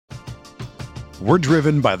We're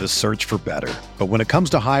driven by the search for better. But when it comes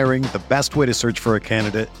to hiring, the best way to search for a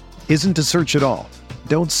candidate isn't to search at all.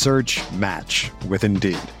 Don't search, match with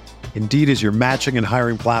Indeed. Indeed is your matching and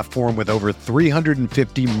hiring platform with over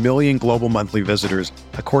 350 million global monthly visitors,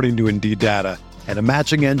 according to Indeed data, and a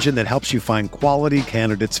matching engine that helps you find quality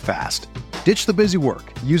candidates fast. Ditch the busy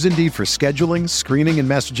work. Use Indeed for scheduling, screening, and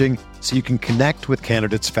messaging so you can connect with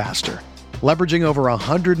candidates faster. Leveraging over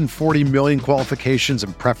 140 million qualifications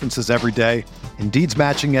and preferences every day, Indeed's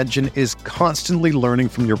matching engine is constantly learning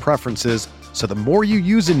from your preferences, so the more you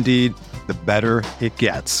use Indeed, the better it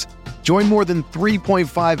gets. Join more than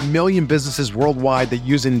 3.5 million businesses worldwide that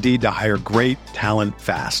use Indeed to hire great talent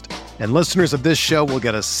fast. And listeners of this show will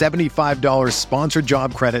get a $75 sponsored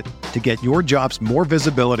job credit to get your jobs more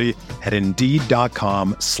visibility at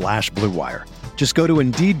Indeed.com/Blue Wire. Just go to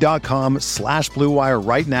Indeed.com/Blue Wire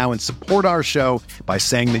right now and support our show by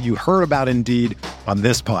saying that you heard about Indeed on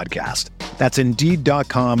this podcast. That's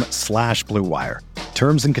Indeed.com/Blue Wire.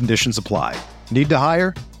 Terms and conditions apply. Need to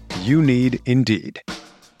hire? You need Indeed.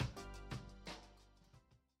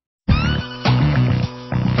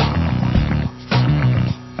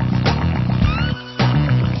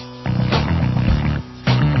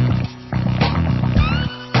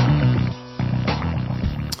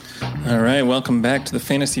 All right, welcome back to the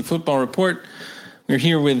Fantasy Football Report. We're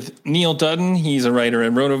here with Neil Dutton. He's a writer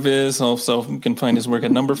at RotoViz. Also, you can find his work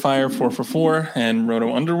at Numberfire 444 and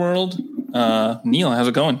Roto Underworld. Neil, how's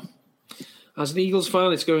it going? As an Eagles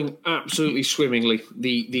fan, it's going absolutely swimmingly.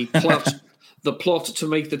 The plot the plot to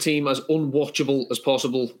make the team as unwatchable as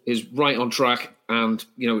possible is right on track, and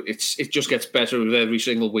it just gets better with every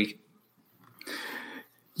single week.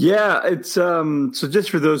 Yeah, it's so just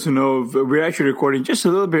for those who know, we're actually recording just a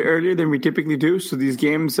little bit earlier than we typically do. So these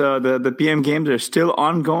games, the PM games, are still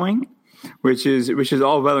ongoing, which is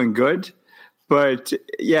all well and good. But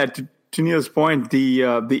yeah, to Neil's point,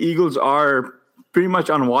 the Eagles are pretty much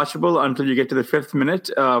unwatchable until you get to the 5th minute.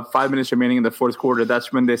 5 minutes remaining in the fourth quarter.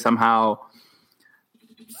 That's when they somehow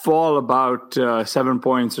fall about 7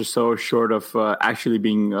 points or so short of actually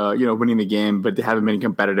being winning the game, but they haven't been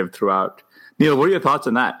competitive throughout. Neil, what are your thoughts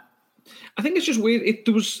on that? I think it's just weird.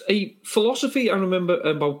 There was a philosophy I remember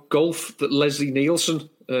about golf that Leslie Nielsen,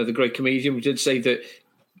 the great comedian, did say that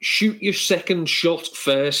shoot your second shot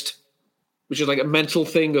first, which is like a mental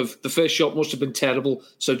thing of the first shot must have been terrible,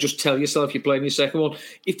 so just tell yourself you're playing your second one.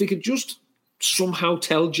 If they could just somehow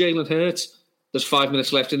tell Jalen Hurts there's 5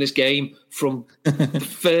 minutes left in this game from the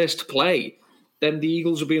first play, then the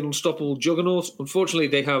Eagles would be an unstoppable juggernaut. Unfortunately,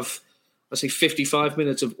 they have, I say, 55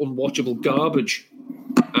 minutes of unwatchable garbage,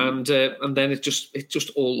 and then it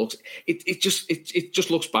just all looks it just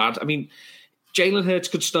looks bad. I mean, Jalen Hurts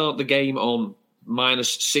could start the game on minus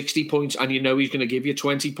 60 points, and he's going to give you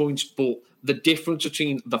 20 points. But the difference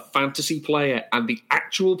between the fantasy player and the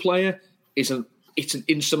actual player is an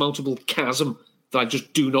insurmountable chasm that I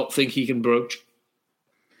just do not think he can broach.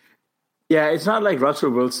 Yeah, it's not like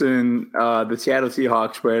Russell Wilson, the Seattle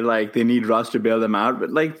Seahawks, where like they need Russ to bail them out, but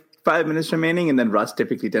like 5 minutes remaining, and then Russ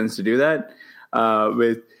typically tends to do that.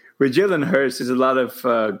 With Jalen Hurts, there's a lot of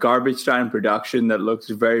garbage time production that looks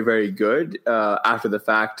very, very good after the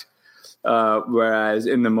fact, whereas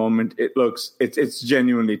in the moment it's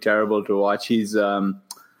genuinely terrible to watch. He's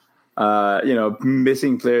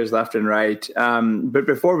missing players left and right. But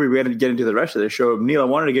before we get into the rest of the show, Neil, I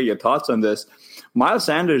wanted to get your thoughts on this. Miles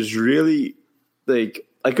Sanders really, I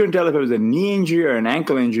couldn't tell if it was a knee injury or an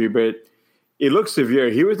ankle injury, but it looks severe.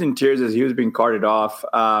 He was in tears as he was being carted off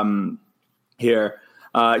here.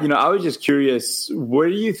 I was just curious, where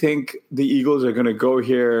do you think the Eagles are going to go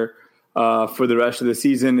here for the rest of the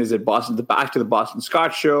season? Is it back to the Boston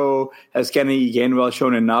Scott show? Has Kenny Gainwell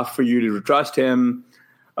shown enough for you to trust him?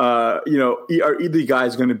 Are either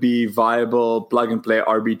guys going to be viable plug-and-play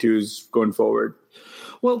RB2s going forward?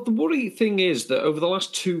 Well, the worrying thing is that over the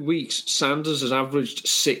last 2 weeks, Sanders has averaged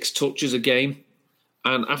 6 touches a game.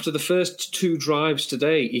 And after the first 2 drives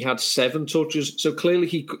today, he had 7 touches. So clearly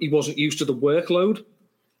he wasn't used to the workload,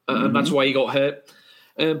 and that's why he got hurt.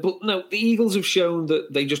 But no, the Eagles have shown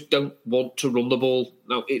that they just don't want to run the ball.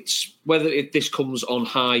 Now, it's whether this comes on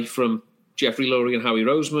high from Jeffrey Lurie and Howie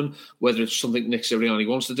Roseman, whether it's something Nick Sirianni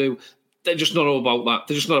wants to do, they're just not all about that.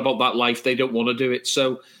 They're just not about that life. They don't want to do it.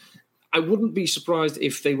 So I wouldn't be surprised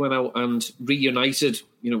if they went out and reunited,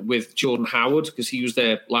 with Jordan Howard, because he was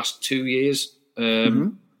there last 2 years.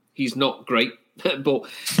 He's not great, but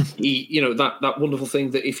he, that wonderful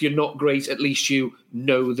thing that if you're not great, at least you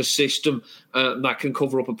know the system. That can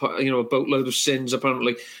cover up a boatload of sins.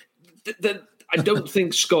 Apparently, I don't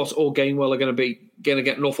think Scott or Gainwell are going to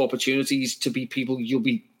get enough opportunities to be people you'll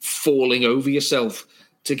be falling over yourself.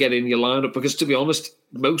 to get in your lineup. Because to be honest,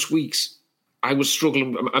 most weeks I was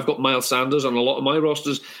struggling. I've got Miles Sanders on a lot of my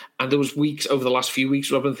rosters, and there was weeks over the last few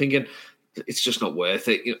weeks where I've been thinking, it's just not worth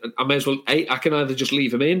it. I may as well, I can either just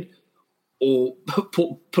leave him in or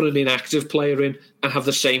put an inactive player in and have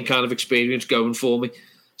the same kind of experience going for me.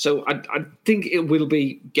 So I think it will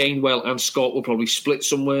be Gainwell and Scott will probably split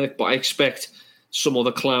some work, but I expect some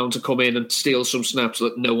other clown to come in and steal some snaps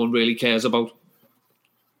that no one really cares about.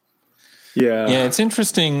 Yeah, it's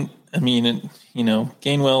interesting. I mean,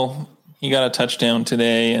 Gainwell, he got a touchdown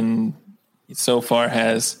today and so far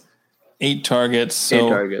has 8 targets. So 8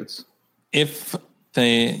 targets. If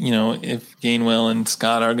if Gainwell and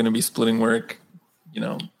Scott are going to be splitting work,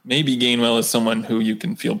 maybe Gainwell is someone who you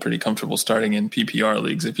can feel pretty comfortable starting in PPR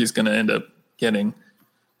leagues if he's going to end up getting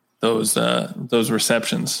those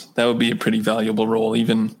receptions. That would be a pretty valuable role,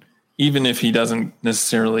 even if he doesn't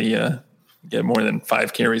necessarily get more than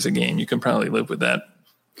 5 carries a game. You can probably live with that.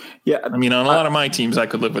 Yeah, I mean, on a lot of my teams, I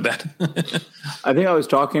could live with that. I think I was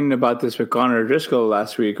talking about this with Connor Driscoll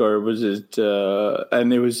last week, or was it?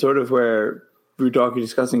 And it was sort of where we were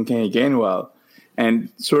discussing Kenny Gainwell, and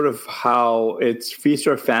sort of how it's feast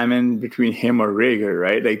or famine between him or Rager,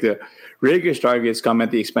 right? Like the Rager's targets come at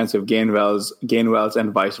the expense of Gainwell's,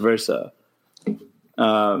 and vice versa.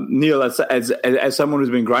 Neil, as someone who's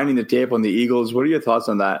been grinding the tape on the Eagles, what are your thoughts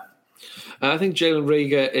on that? I think Jalen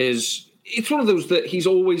Rager it's one of those that he's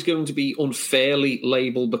always going to be unfairly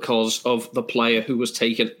labelled because of the player who was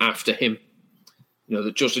taken after him.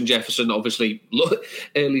 That Justin Jefferson, obviously,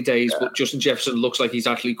 early days, but Justin Jefferson looks like he's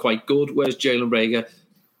actually quite good, whereas Jalen Rager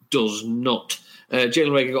does not.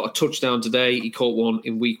 Jalen Rager got a touchdown today. He caught one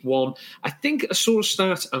in week 1. I think I saw a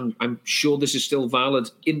stat, and I'm sure this is still valid,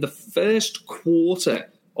 in the first quarter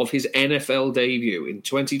of his NFL debut in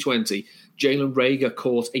 2020, Jalen Rager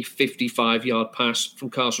caught a 55-yard pass from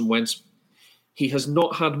Carson Wentz. He has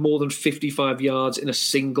not had more than 55 yards in a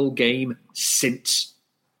single game since.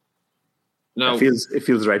 Now, it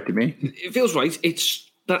feels right to me. It feels right.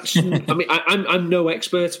 I mean, I'm no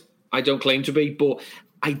expert. I don't claim to be, but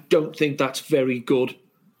I don't think that's very good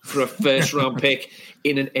for a first-round pick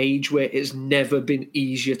in an age where it's never been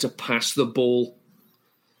easier to pass the ball.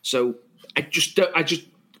 So I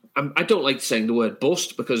don't like saying the word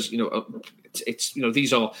bust because it's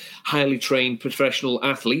these are highly trained professional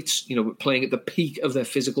athletes, playing at the peak of their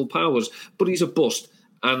physical powers. But he's a bust,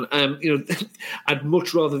 and I'd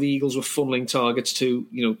much rather the Eagles were funneling targets to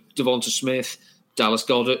Devonta Smith, Dallas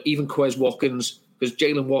Goedert, even Quez Watkins, because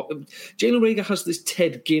Jalen Rager has this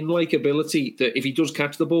Ted Ginn-like ability that if he does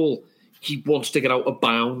catch the ball, he wants to get out of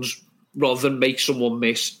bounds rather than make someone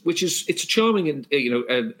miss, which is it's a charming and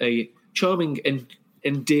a charming and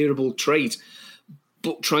endearable trait.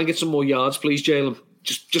 But try and get some more yards, please, Jalen.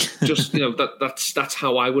 Just that's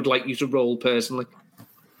how I would like you to roll personally.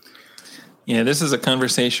 Yeah, this is a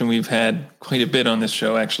conversation we've had quite a bit on this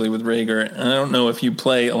show, actually, with Rager. And I don't know if you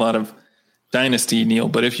play a lot of Dynasty, Neil,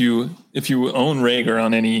 but if you own Rager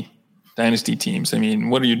on any Dynasty teams, I mean,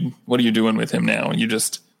 what are you doing with him now? Are you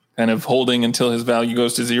just kind of holding until his value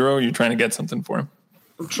goes to 0? Or are you trying to get something for him?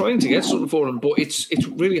 I'm trying to get something for him, but it's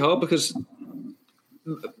really hard because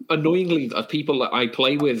annoyingly, the people that I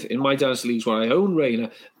play with in my Dynasty leagues where I own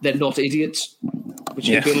Rager, they're not idiots, which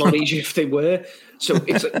would be a lot easier if they were. So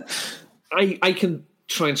I can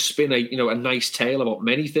try and spin a nice tale about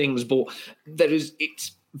many things, but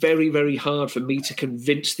it's very, very hard for me to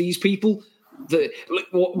convince these people that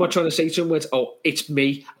what am I trying to say to them? It's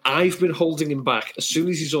me. I've been holding him back. As soon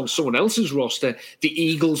as he's on someone else's roster, the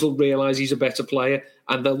Eagles will realise he's a better player,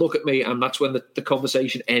 and they'll look at me, and that's when the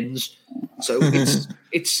conversation ends. So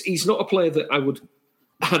he's not a player that I would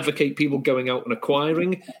advocate people going out and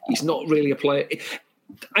acquiring. He's not really a player.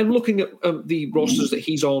 I'm looking at the rosters that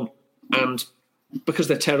he's on, and because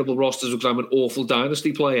they're terrible rosters, because I'm an awful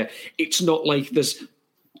Dynasty player, it's not like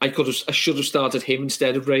I should have started him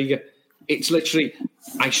instead of Rager. It's literally,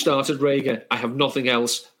 I started Rager, I have nothing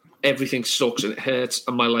else, everything sucks and it hurts,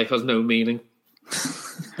 and my life has no meaning.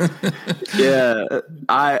 Yeah,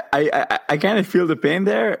 I kind of feel the pain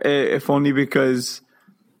there, if only because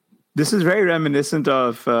this is very reminiscent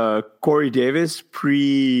of Corey Davis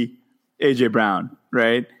pre-AJ Brown,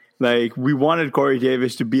 right? Like, we wanted Corey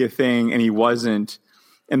Davis to be a thing, and he wasn't.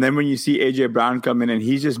 And then when you see AJ Brown come in and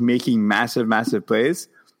he's just making massive, massive plays,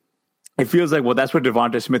 it feels like, well, that's what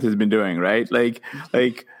Devonta Smith has been doing, right? Like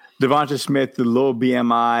Devonta Smith, the low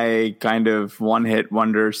BMI kind of one-hit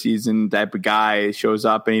wonder season type of guy, shows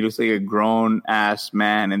up and he looks like a grown-ass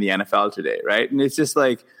man in the NFL today, right? And it's just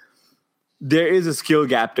like there is a skill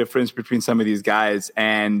gap difference between some of these guys,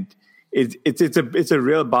 and it's a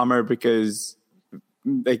real bummer because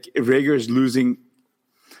like Rager's losing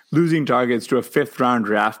losing targets to a 5th-round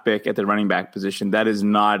draft pick at the running back position, that is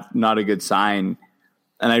not a good sign.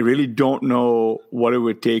 And I really don't know what it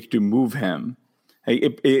would take to move him.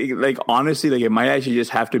 Honestly, it might actually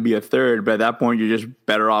just have to be a 3rd, but at that point, you're just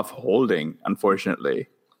better off holding, unfortunately.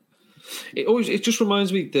 It just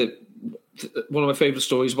reminds me that one of my favourite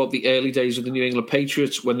stories about the early days of the New England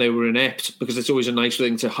Patriots when they were inept, because it's always a nice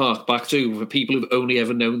thing to hark back to for people who've only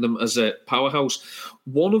ever known them as a powerhouse.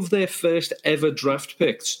 One of their first ever draft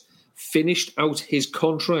picks finished out his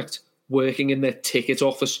contract working in their ticket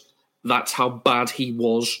office. That's how bad he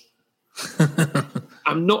was.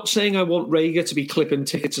 I'm not saying I want Rager to be clipping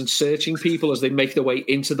tickets and searching people as they make their way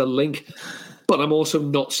into the link, but I'm also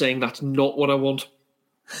not saying that's not what I want.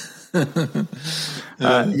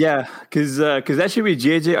 Yeah, because that should be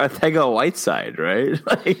JJ Arcega-Whiteside, right?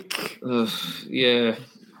 Yeah,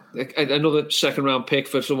 another 2nd-round pick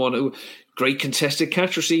for someone who great contested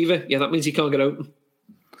catch receiver. Yeah, that means he can't get open.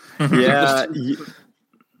 Yeah.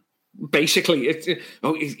 Basically,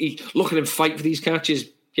 look at him fight for these catches.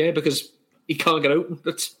 Yeah, because he can't get open.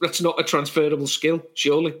 That's not a transferable skill,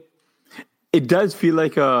 surely. It does feel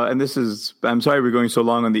like, and this is, I'm sorry we're going so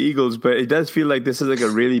long on the Eagles, but it does feel like this is like a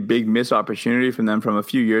really big missed opportunity from them from a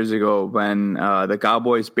few years ago when the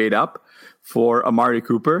Cowboys paid up for Amari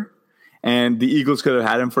Cooper, and the Eagles could have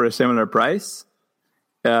had him for a similar price.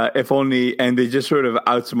 If only, and they just sort of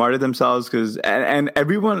outsmarted themselves and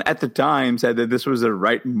everyone at the time said that this was the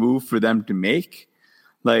right move for them to make.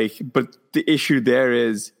 But the issue there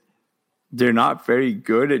is they're not very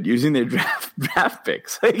good at using their draft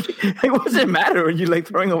picks. What does it matter when you're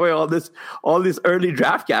throwing away all this early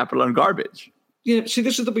draft capital on garbage? Yeah, see,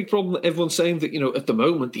 this is the big problem that everyone's saying that, at the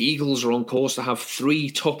moment the Eagles are on course to have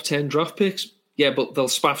 3 top 10 draft picks. Yeah, but they'll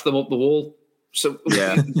spaff them up the wall. So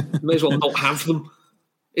yeah, may as well not have them.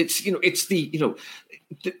 It's you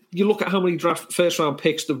look at how many first round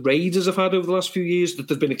picks the Raiders have had over the last few years that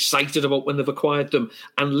they've been excited about when they've acquired them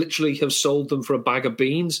and literally have sold them for a bag of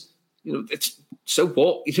beans. It's so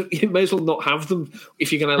what? You may as well not have them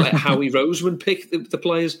if you're going to let Howie Roseman pick the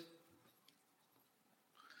players.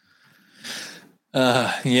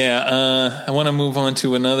 I want to move on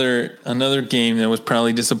to another game that was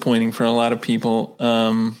probably disappointing for a lot of people.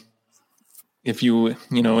 If you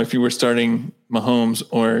were starting Mahomes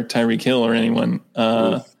or Tyreek Hill or anyone,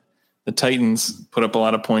 the Titans put up a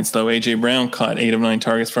lot of points though. AJ Brown caught 8 of 9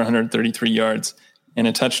 targets for 133 yards and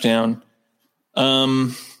a touchdown.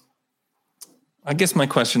 I guess my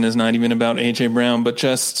question is not even about AJ Brown, but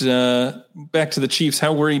just back to the Chiefs.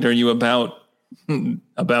 How worried are you about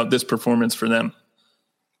this performance for them?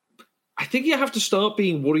 I think you have to start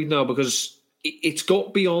being worried now because it's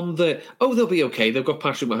got beyond they'll be okay. They've got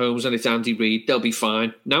Patrick Mahomes and it's Andy Reid. They'll be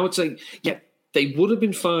fine. Now it's they would have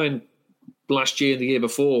been fine last year and the year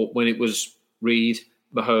before when it was Reid,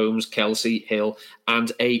 Mahomes, Kelsey, Hill,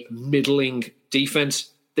 and a middling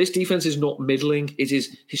defense. This defense is not middling. It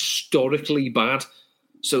is historically bad.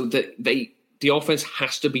 So the offense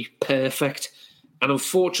has to be perfect. And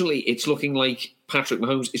unfortunately, it's looking like Patrick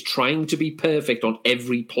Mahomes is trying to be perfect on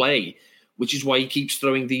every play, which is why he keeps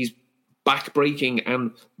throwing these back-breaking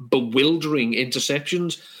and bewildering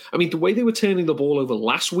interceptions. I mean, the way they were turning the ball over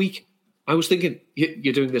last week, I was thinking,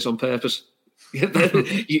 you're doing this on purpose.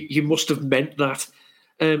 You must have meant that.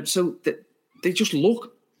 So they just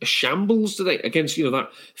look a shambles today against that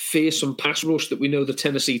fearsome pass rush that we know the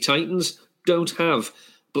Tennessee Titans don't have,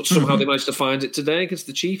 but somehow they managed to find it today against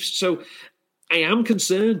the Chiefs. So I am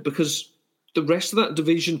concerned because the rest of that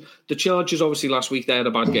division, the Chargers obviously last week they had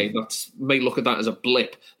a bad game. That may look at that as a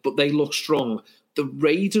blip, but they look strong. The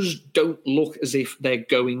Raiders don't look as if they're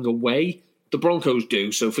going away. The Broncos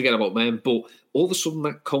do, so forget about them. But all of a sudden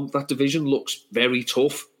that division looks very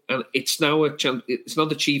tough, and it's now it's not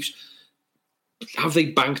the Chiefs. Have they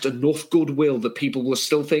banked enough goodwill that people will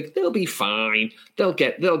still think they'll be fine? They'll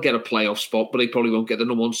get a playoff spot, but they probably won't get the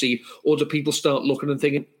number 1 seed. Or do people start looking and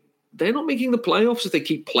thinking they're not making the playoffs if they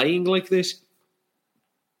keep playing like this?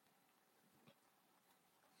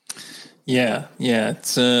 Yeah.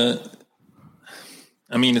 It's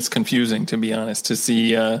it's confusing, to be honest, to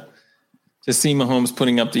see Mahomes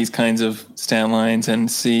putting up these kinds of stat lines and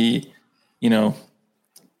see,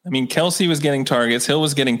 Kelsey was getting targets, Hill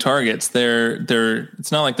was getting targets.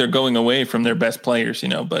 It's not like they're going away from their best players,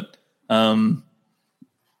 but I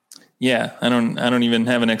don't even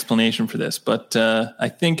have an explanation for this. But I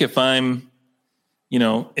think if I've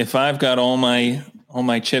got all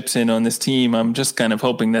my chips in on this team, I'm just kind of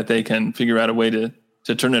hoping that they can figure out a way to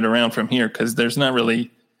turn it around from here, because there's not really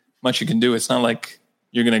much you can do. It's not like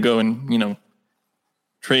you're going to go and,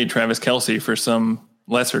 trade Travis Kelsey for some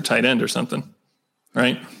lesser tight end or something,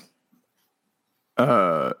 right?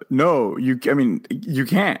 No, you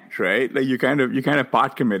can't, right? Like you kind of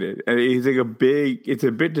pot committed. And it's like it's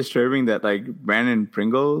a bit disturbing that like Byron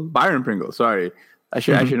Pringle, sorry. I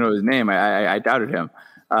should know his name. I doubted him.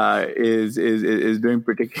 Is doing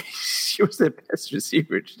particularly. She was the best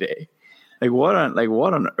receiver today. Like what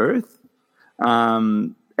on earth?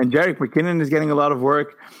 And Jerick McKinnon is getting a lot of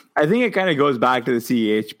work. I think it kind of goes back to the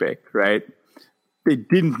CEH pick, right? They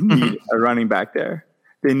didn't need a running back there.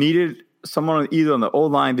 They needed someone either on the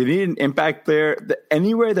O-line. They needed an impact player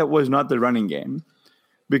anywhere that was not the running game,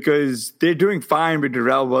 because they're doing fine with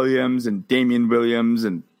Darrell Williams and Damian Williams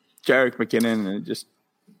and Jerick McKinnon, and it just,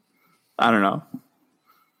 I don't know.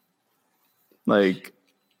 Like,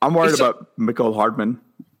 I'm worried about Mecole Hardman.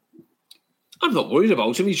 I'm not worried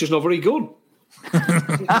about him. He's just not very good.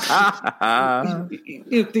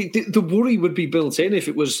 The worry would be built in if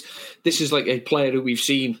it was, this is like a player who we've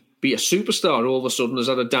seen be a superstar all of a sudden has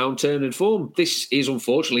had a downturn in form. This is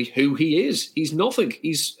unfortunately who he is. He's nothing.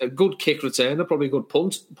 He's a good kick returner, probably a good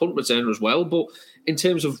punt returner as well, but in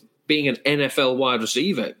terms of being an NFL wide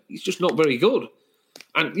receiver, he's just not very good.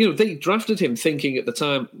 And, they drafted him thinking at the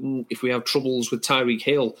time, if we have troubles with Tyreek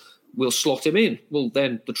Hill, we'll slot him in. Well,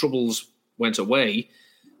 then the troubles went away,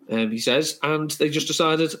 he says, and they just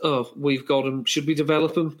decided, we've got him. Should we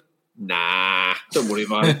develop him? Nah, don't worry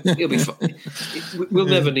about him. He'll be fine. We'll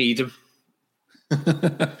never need him.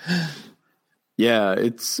 Yeah,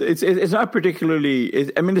 it's not particularly.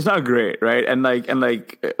 It's not great, right? And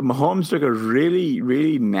Mahomes took a really,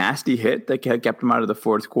 really nasty hit that kept him out of the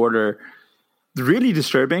fourth quarter. Really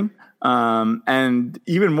disturbing. And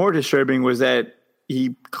even more disturbing was that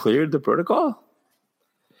he cleared the protocol.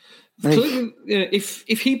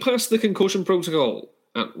 If he passed the concussion protocol.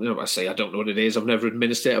 I say I don't know what it is. I've never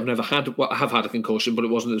administered it. I have had a concussion, but it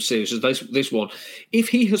wasn't as serious as this one. If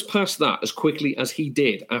he has passed that as quickly as he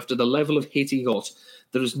did after the level of hit he got,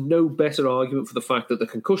 there is no better argument for the fact that the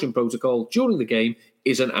concussion protocol during the game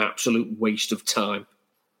is an absolute waste of time.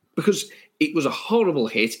 Because it was a horrible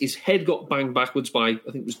hit. His head got banged backwards by,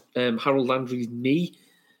 I think it was Harold Landry's knee.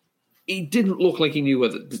 He didn't look like he knew where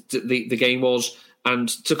the game was. And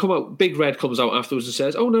to come out, Big Red comes out afterwards and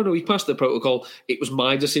says, no, he passed the protocol. It was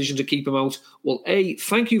my decision to keep him out. Well, A,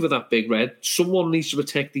 thank you for that, Big Red. Someone needs to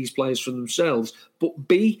protect these players from themselves. But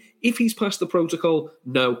B, if he's passed the protocol,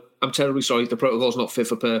 no, I'm terribly sorry. The protocol's not fit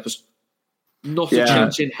for purpose. Not a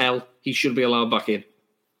chance in hell. He should be allowed back in.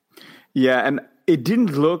 Yeah, and it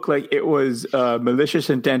didn't look like it was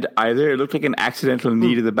malicious intent either. It looked like an accidental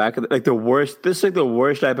knee to the back of the worst. This is like the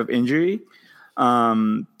worst type of injury.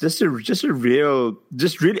 Really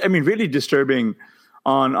disturbing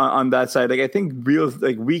on that side. Like I think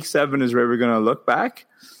week 7 is where we're going to look back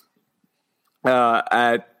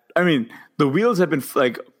the wheels have been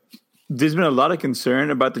there's been a lot of concern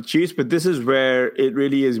about the Chiefs, but this is where it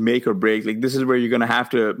really is make or break. Like this is where you're going to have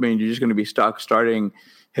to, you're just going to be stuck starting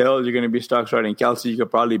Hill. You're going to be stuck starting Kelsey. You could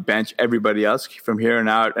probably bench everybody else from here on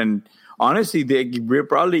out. And honestly, we're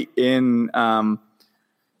probably in, Mahomes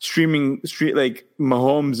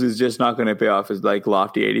is just not going to pay off his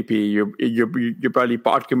lofty ADP. You're probably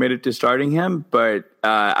pot committed to starting him, but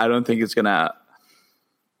I don't think it's going to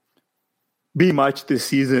be much this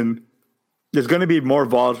season. It's going to be more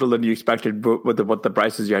volatile than you expected with what the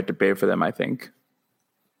prices you had to pay for them, I think.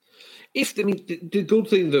 The good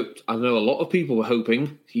thing that I know a lot of people were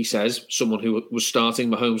hoping, he says, someone who was starting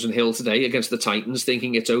Mahomes and Hill today against the Titans,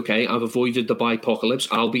 thinking it's okay, I've avoided the bipocalypse,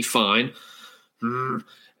 I'll be fine.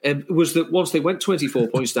 Was that once they went 24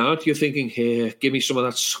 points down, you're thinking, here, give me some of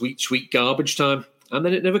that sweet, sweet garbage time. And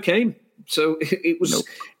then it never came. So it was. Nope.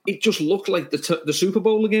 It just looked like the Super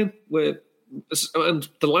Bowl again. And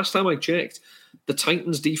the last time I checked, the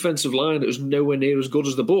Titans' defensive line, it was nowhere near as good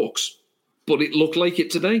as the Bucs. But it looked like it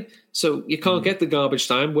today. So you can't get the garbage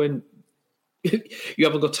time when you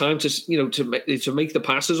haven't got time to make the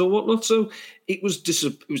passes or whatnot. So it was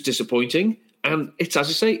disappointing. And it's, as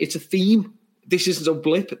I say, it's a theme. This isn't a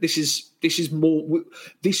blip. This is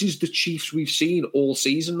the Chiefs we've seen all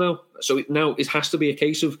season now. So it has to be a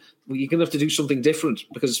case of you're going to have to do something different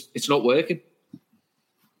because it's not working.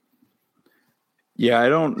 Yeah, I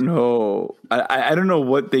don't know. I don't know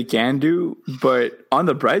what they can do, but on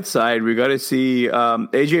the bright side, we got to see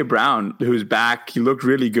AJ Brown, who's back. He looked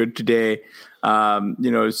really good today.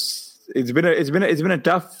 It's been a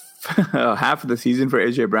tough half of the season for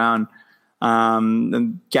AJ Brown.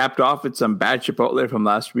 And capped off with some bad Chipotle from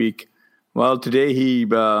last week. Well, today he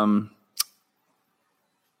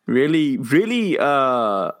really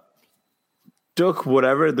took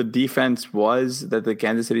whatever the defense was that the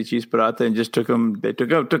Kansas City Chiefs put out there and just took them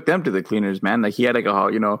to the cleaners, man. Like he had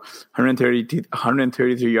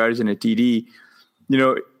 133 yards and a TD.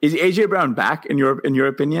 is AJ Brown back in your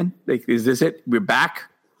opinion? Like, is this it? We're back.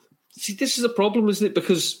 See, this is a problem, isn't it?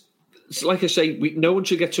 Because, like I say, no one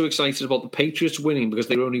should get too excited about the Patriots winning because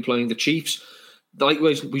they were only playing the Chiefs.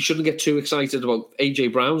 Likewise, we shouldn't get too excited about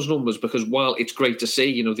AJ Brown's numbers because while it's great to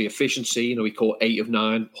see, the efficiency, he caught 8 of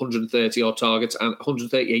 9, 130 odd targets and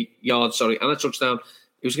 138 yards, and a touchdown.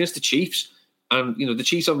 It was against the Chiefs. And, the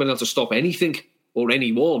Chiefs haven't been able to stop anything or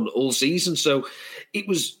anyone all season. So it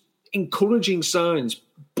was encouraging signs.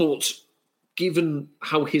 But given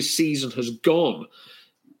how his season has gone,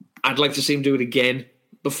 I'd like to see him do it again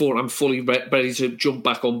before I'm fully ready to jump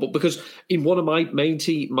back on. But because in one of my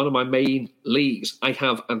main leagues, I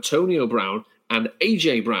have Antonio Brown and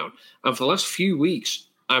AJ Brown. And for the last few weeks,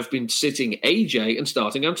 I've been sitting AJ and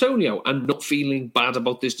starting Antonio and not feeling bad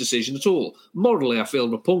about this decision at all. Morally, I feel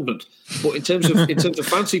repugnant. But in terms of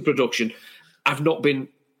fancy production, I've not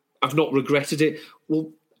regretted it.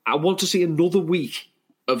 Well, I want to see another week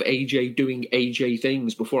of AJ doing AJ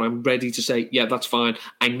things before I'm ready to say, yeah, that's fine.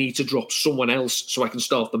 I need to drop someone else so I can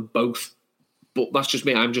start them both. But that's just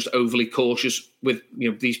me. I'm just overly cautious with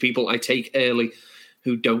these people I take early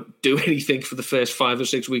who don't do anything for the first 5 or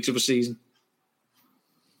 6 weeks of a season.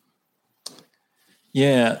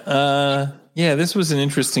 Yeah. This was an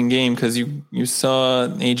interesting game because you saw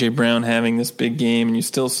AJ Brown having this big game and you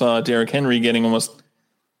still saw Derrick Henry getting almost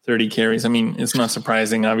 30 carries. I mean, it's not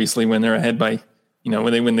surprising, obviously, when they're ahead by,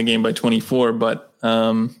 when they win the game by 24, but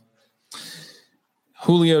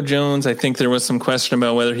Julio Jones, I think there was some question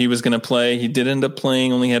about whether he was going to play. He did end up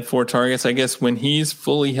playing, only had 4 targets. I guess when he's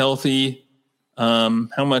fully healthy, how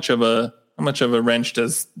much of a wrench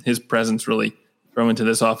does his presence really throw into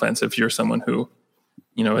this offense if you're someone who,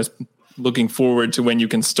 is looking forward to when you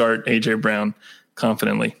can start AJ Brown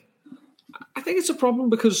confidently? I think it's a problem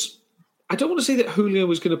because I don't want to say that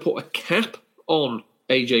Julio is going to put a cap on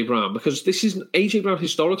AJ Brown because AJ Brown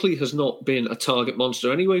historically has not been a target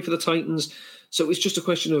monster anyway for the Titans. So it's just a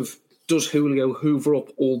question of, does Julio hoover up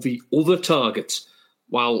all the other targets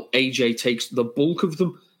while AJ takes the bulk of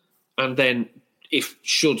them? And then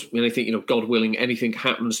God willing, anything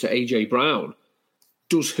happens to AJ Brown,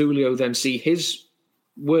 does Julio then see his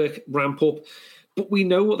work ramp up? But we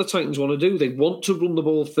know what the Titans want to do. They want to run the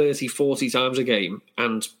ball 30, 40 times a game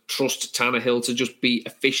and trust Tannehill to just be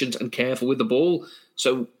efficient and careful with the ball.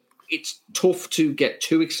 So it's tough to get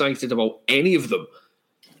too excited about any of them.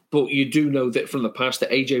 But you do know that from the past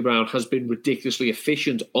that AJ Brown has been ridiculously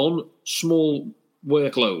efficient on small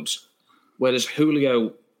workloads, whereas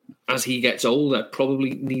Julio, as he gets older,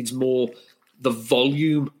 probably needs more the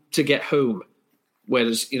volume to get home,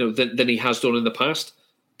 whereas than he has done in the past.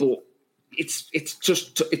 But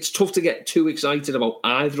it's tough to get too excited about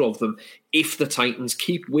either of them if the Titans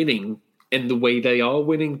keep winning in the way they are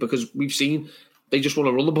winning, because we've seen they just want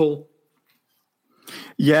to run the ball.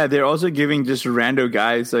 Yeah, they're also giving just rando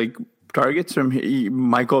guys like targets. From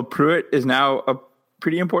Michael Pruitt is now a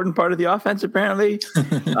pretty important part of the offense, apparently.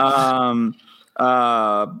 They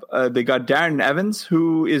got Darren Evans,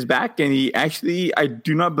 who is back, and I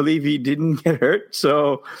do not believe he didn't get hurt.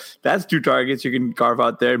 So that's 2 targets you can carve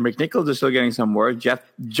out there. McNichols is still getting some work. Jeff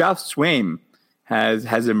Swaim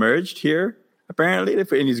has emerged here, apparently,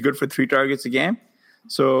 and he's good for 3 targets a game.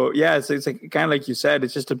 So, yeah, it's like, kind of like you said,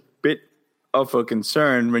 it's just a bit of a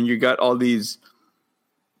concern when you got all these,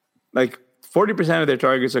 like 40% of their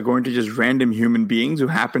targets are going to just random human beings who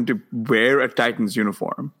happen to wear a Titans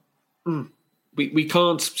uniform. We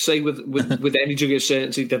can't say with any degree of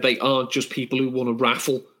certainty that they aren't just people who won a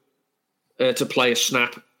raffle to play a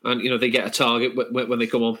snap and they get a target when they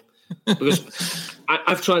come on. Because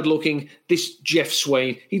I've tried looking. This Jeff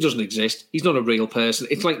Swain, he doesn't exist. He's not a real person.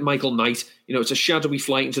 It's like Michael Knight. It's a shadowy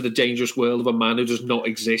flight into the dangerous world of a man who does not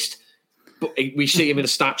exist. But we see him in a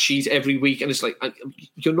stat sheet every week, and it's like,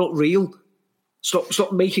 you're not real.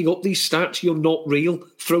 Stop making up these stats. You're not real.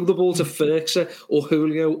 Throw the ball to Ferguson or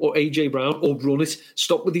Julio or AJ Brown or run it.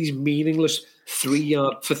 Stop with these meaningless 3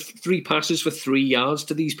 passes for 3 yards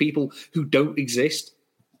to these people who don't exist.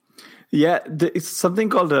 Yeah, it's something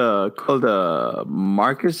called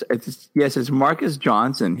Marcus. It's Marcus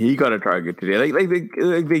Johnson. He got a target today.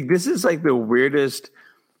 Like this is like the weirdest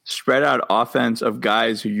spread out offense of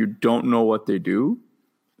guys who you don't know what they do,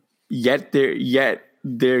 yet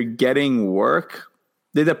they're getting work.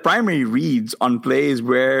 They're the primary reads on plays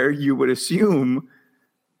where you would assume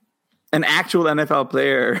an actual NFL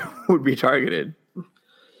player would be targeted.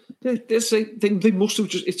 They must have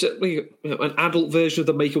just, it's an adult version of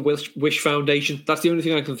the Make-A-Wish Foundation. That's the only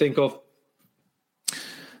thing I can think of.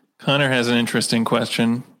 Connor has an interesting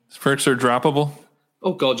question. Is Ferkser droppable?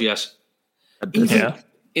 Oh, God, yes.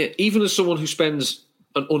 Even as someone who spends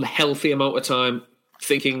an unhealthy amount of time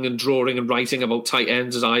thinking and drawing and writing about tight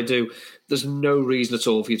ends as I do, there's no reason at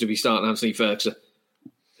all for you to be starting Anthony Ferguson.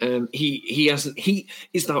 He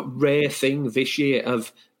is that rare thing this year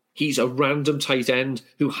of he's a random tight end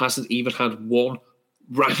who hasn't even had one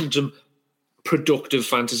random productive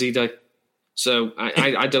fantasy day. So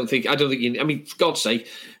I don't think you. I mean, for God's sake,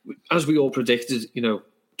 as we all predicted,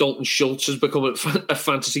 Dalton Schultz has become a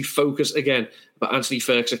fantasy focus again, but Anthony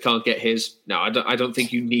Ferguson can't get his. No, I don't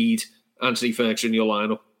think you need Anthony Ferguson in your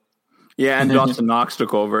lineup. Yeah, and Dawson Knox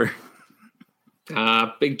took over.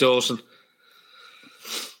 Big Dawson.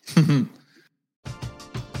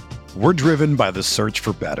 We're driven by the search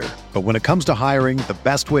for better. But when it comes to hiring, the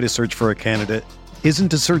best way to search for a candidate isn't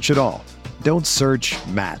to search at all. Don't search,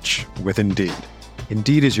 match with Indeed.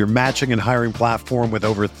 Indeed is your matching and hiring platform with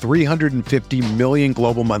over 350 million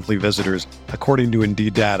global monthly visitors, according to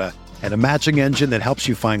Indeed data, and a matching engine that helps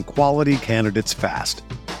you find quality candidates fast.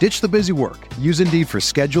 Ditch the busy work. Use Indeed for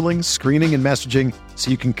scheduling, screening, and messaging so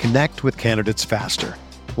you can connect with candidates faster.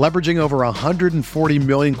 Leveraging over 140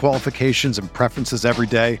 million qualifications and preferences every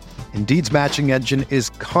day, Indeed's matching engine is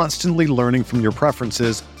constantly learning from your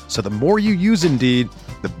preferences, so the more you use Indeed,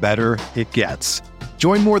 the better it gets.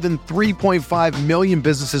 Join more than 3.5 million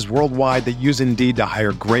businesses worldwide that use Indeed to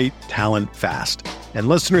hire great talent fast. And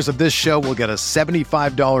listeners of this show will get a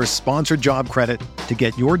 $75 sponsored job credit to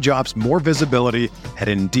get your jobs more visibility at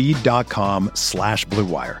Indeed.com/Blue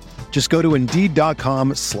Wire. Just go to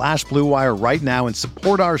Indeed.com/Blue Wire right now and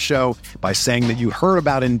support our show by saying that you heard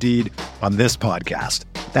about Indeed on this podcast.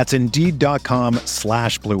 That's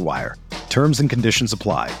Indeed.com/Blue Wire. Terms and conditions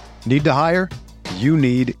apply. Need to hire? You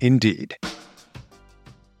need Indeed.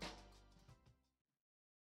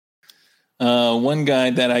 One guy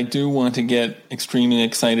that I do want to get extremely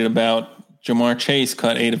excited about, Jamar Chase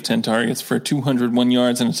caught 8 of 10 targets for 201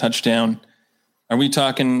 yards and a touchdown. Are we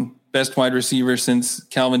talking best wide receiver since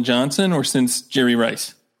Calvin Johnson or since Jerry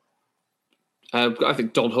Rice? I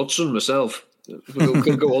think Don Hudson myself.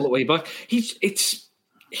 We'll go all the way back. He's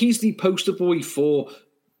the poster boy for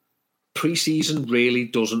preseason really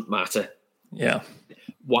doesn't matter. Yeah.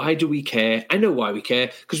 Why do we care? I know why we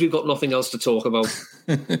care, because we've got nothing else to talk about.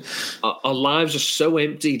 Our lives are so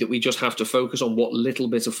empty that we just have to focus on what little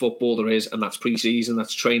bit of football there is, and that's preseason,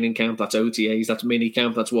 that's training camp, that's OTAs, that's mini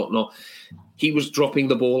camp, that's whatnot. He was dropping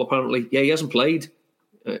the ball, apparently. Yeah, he hasn't played.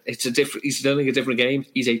 He's learning a different game.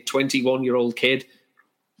 He's a 21-year-old kid.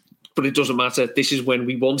 But it doesn't matter. This is when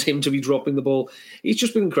we want him to be dropping the ball. He's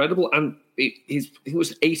just been incredible. And it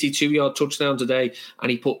was an 82-yard touchdown today, and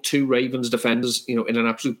he put 2 Ravens defenders, in an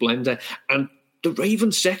absolute blender. And the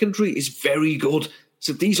Ravens secondary is very good.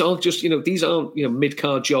 So these aren't just,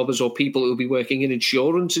 mid-card jobbers or people who will be working in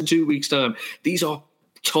insurance in 2 weeks' time. These are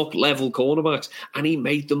top-level cornerbacks, and he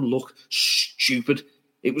made them look stupid.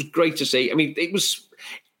 It was great to see. I mean, it was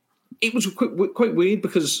quite weird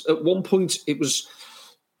because at one point it was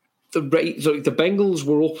the Bengals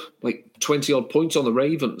were up like 20-odd points on the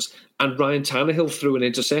Ravens, and Ryan Tannehill threw an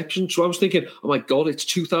interception. So I was thinking, oh my God, it's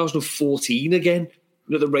 2014 again.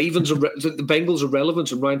 The Ravens the Bengals are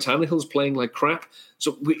relevant, and Ryan Tannehill's playing like crap.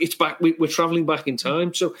 So it's back. We're traveling back in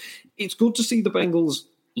time. So it's good to see the Bengals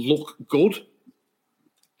look good.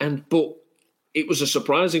 But it was a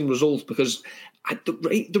surprising result because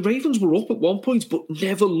the Ravens were up at one point, but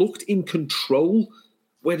never looked in control.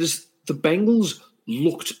 Whereas the Bengals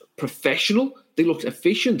looked professional, they looked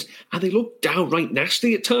efficient, and they looked downright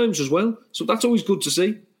nasty at times as well. So that's always good to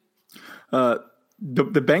see. The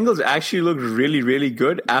Bengals actually looked really, really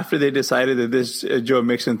good after they decided that this Joe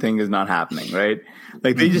Mixon thing is not happening, right?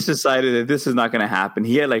 Like they just decided that this is not going to happen.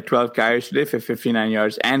 He had like 12 carries today for 59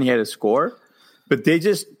 yards, and he had a score. But they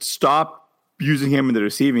just stopped using him in the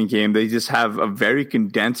receiving game. They just have a very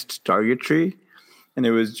condensed target tree. And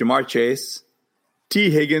it was Jamar Chase, T.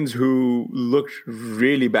 Higgins, who looked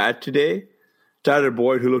really bad today, Tyler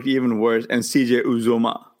Boyd, who looked even worse, and CJ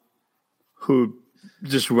Uzoma, who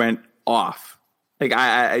just went off. Like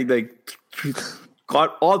I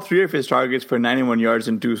got all 3 of his targets for 91 yards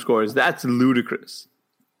and 2 scores. That's ludicrous.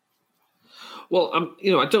 Well,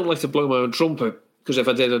 I don't like to blow my own trumpet because if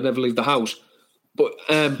I did, I'd never leave the house. But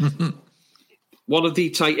one of the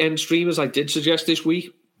tight end streamers I did suggest this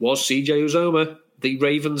week was CJ Uzoma. The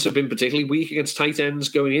Ravens have been particularly weak against tight ends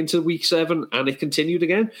going into week 7, and it continued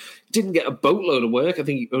again. Didn't get a boatload of work. I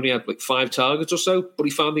think he only had like 5 targets or so, but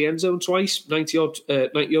he found the end zone twice,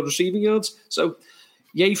 90-odd receiving yards. So,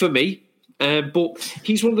 yay for me. But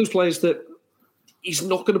he's one of those players that he's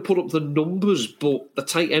not going to put up the numbers, but the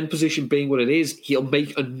tight end position being what it is, he'll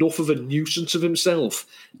make enough of a nuisance of himself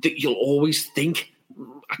that you'll always think,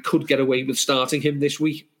 I could get away with starting him this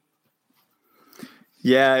week.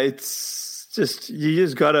 Yeah, it's just you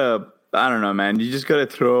just gotta, I don't know, man. You just gotta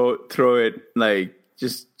throw it like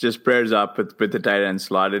just prayers up with the tight end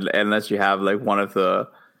slot, unless you have like one of the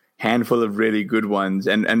handful of really good ones.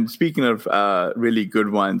 And speaking of really good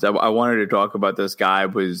ones, I wanted to talk about this guy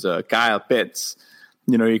was Kyle Pitts.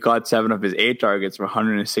 He caught 7 of his 8 targets for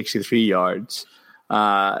 163 yards.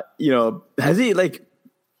 Has he like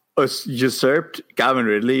usurped Calvin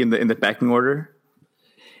Ridley in the pecking order?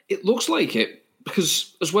 It looks like it.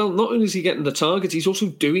 Because, as well, not only is he getting the targets, he's also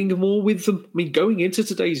doing more with them. I mean, going into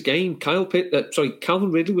today's game,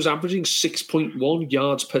 Calvin Ridley was averaging 6.1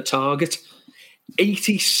 yards per target.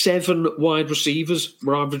 87 wide receivers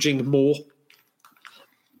were averaging more.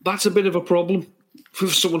 That's a bit of a problem for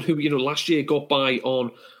someone who, last year got by on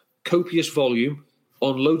copious volume,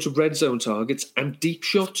 on loads of red zone targets and deep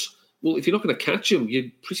shots. Well, if you're not going to catch him, you're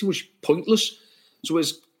pretty much pointless. So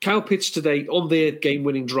as Kyle Pitts today, on their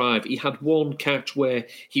game-winning drive, he had one catch where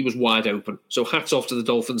he was wide open. So hats off to the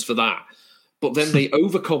Dolphins for that. But then they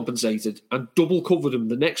overcompensated and double covered him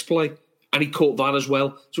the next play, and he caught that as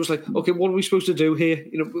well. So it's like, okay, what are we supposed to do here?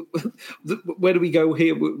 Where do we go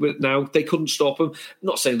here now? They couldn't stop him. I'm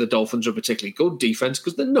not saying the Dolphins are a particularly good defense,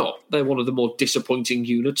 because they're not. They're one of the more disappointing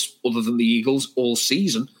units, other than the Eagles, all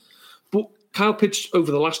season. But Kyle Pitts,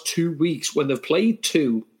 over the last 2 weeks, when they've played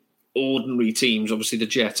 2 ordinary teams, obviously the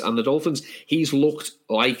Jets and the Dolphins, he's looked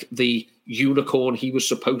like the unicorn he was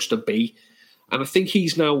supposed to be. And I think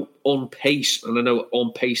he's now on pace, and I know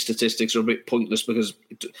on-pace statistics are a bit pointless because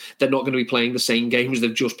they're not going to be playing the same games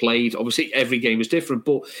they've just played. Obviously, every game is different,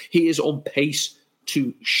 but he is on pace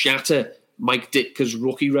to shatter Mike Ditka's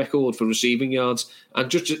rookie record for receiving yards. And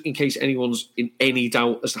just in case anyone's in any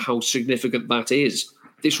doubt as to how significant that is,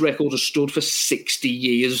 this record has stood for 60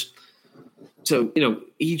 years. So,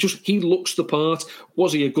 he looks the part.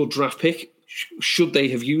 Was he a good draft pick? Should they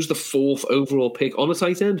have used the 4th overall pick on a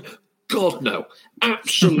tight end? God, no.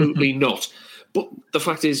 Absolutely not. But the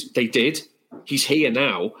fact is, they did. He's here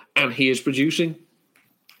now, and he is producing.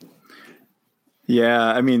 Yeah,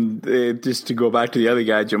 I mean, just to go back to the other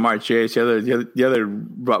guy, Jamar Chase, the other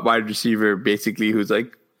wide receiver, basically, who's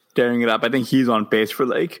like tearing it up. I think he's on pace for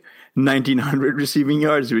like 1,900 receiving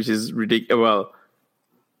yards, which is ridiculous. Well,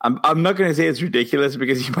 I'm not going to say it's ridiculous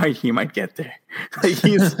because he might get there. Like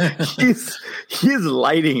he's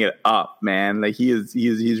lighting it up, man. Like he's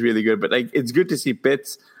really good. But like it's good to see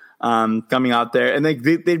Pitts coming out there, and like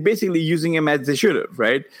they're basically using him as they should have,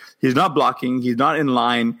 right? He's not blocking, he's not in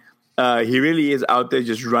line. He really is out there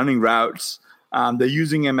just running routes. They're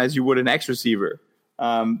using him as you would an X receiver.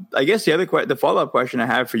 I guess the follow up question I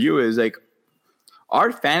have for you is like,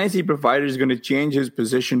 are fantasy providers going to change his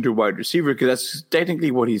position to wide receiver? Because that's technically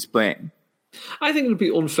what he's playing. I think it would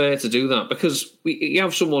be unfair to do that because you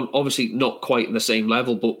have someone obviously not quite in the same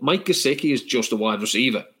level, but Mike Gesicki is just a wide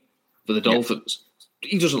receiver for the Dolphins. Yeah.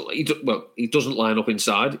 He doesn't line up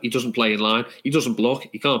inside. He doesn't play in line. He doesn't block.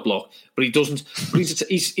 He can't block, but he doesn't. But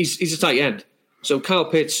he's a tight end. So Kyle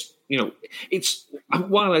Pitts, it's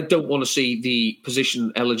while I don't want to see the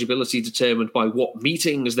position eligibility determined by what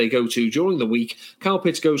meetings they go to during the week, Kyle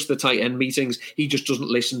Pitts goes to the tight end meetings. He just doesn't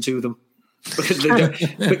listen to them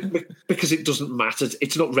because it doesn't matter.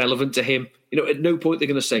 It's not relevant to him. At no point they're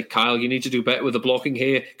going to say, Kyle, you need to do better with the blocking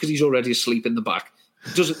here because he's already asleep in the back.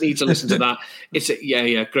 He doesn't need to listen to that. It's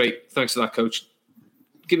great. Thanks for that, coach.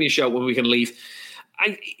 Give me a shout when we can leave.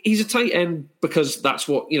 He's a tight end because that's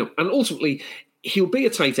what, and ultimately he'll be a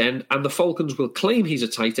tight end, and the Falcons will claim he's a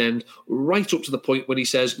tight end right up to the point when he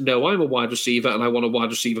says, no, I'm a wide receiver and I want a wide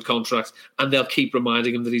receiver contract, and they'll keep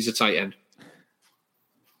reminding him that he's a tight end.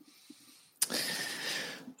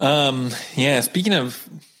 Speaking of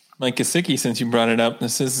Mike Gesicki, since you brought it up,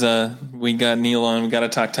 this is we got Neil on, we got to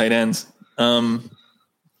talk tight ends.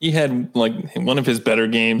 He had like one of his better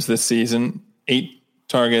games this season, 8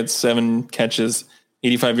 targets, 7 catches,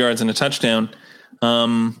 85 yards and a touchdown.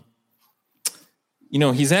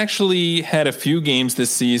 He's actually had a few games this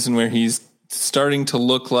season where he's starting to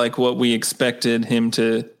look like what we expected him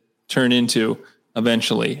to turn into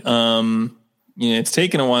eventually. It's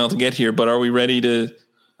taken a while to get here, but are we ready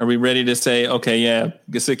to say, okay, yeah,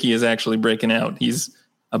 Gesicki is actually breaking out. He's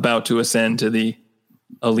about to ascend to the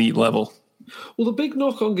elite level. Well, the big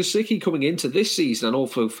knock on Gesicki coming into this season and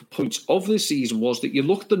also for points of this season was that you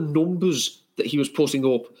look at the numbers that he was putting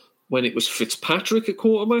up when it was Fitzpatrick at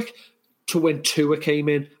quarterback to when Tua came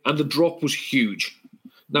in, and the drop was huge.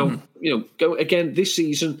 Now, go again this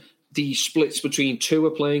season, the splits between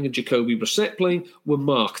Tua playing and Jacoby Brissett playing were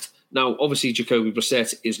marked. Now, obviously, Jacoby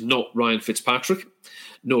Brissett is not Ryan Fitzpatrick,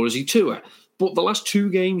 nor is he Tua. But the last 2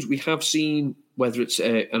 games we have seen, whether it's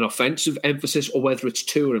an offensive emphasis or whether it's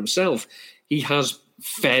Tua himself, he has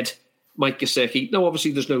fed Mike Gesicki. Now,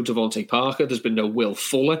 obviously, there's no Devontae Parker. There's been no Will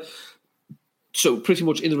Fuller. So pretty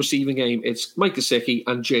much in the receiving game, it's Mike Gesicki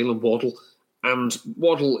and Jalen Waddle. And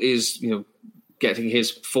Waddle is, getting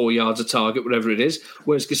his 4 yards a target, whatever it is,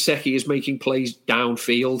 whereas Gesicki is making plays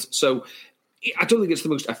downfield. So I don't think it's the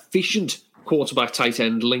most efficient quarterback tight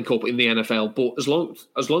end link up in the NFL, but as long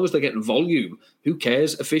as they're getting volume, who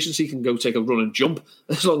cares? Efficiency can go take a run and jump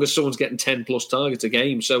as long as someone's getting 10 plus targets a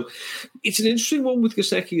game. So it's an interesting one with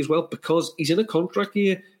Gesicki as well, because he's in a contract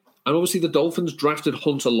year, and obviously the Dolphins drafted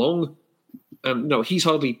Hunter Long, and he's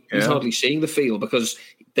hardly seeing the field, because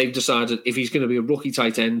they've decided if he's going to be a rookie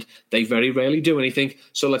tight end, they very rarely do anything,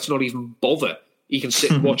 so let's not even bother. He can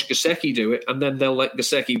sit and watch Gesicki do it, and then they'll let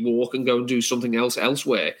Gesicki walk and go and do something else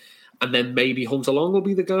elsewhere. And then maybe Hunter Long will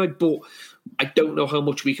be the guy. But I don't know how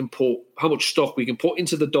much stock we can put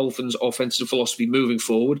into the Dolphins' offensive philosophy moving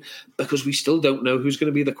forward, because we still don't know who's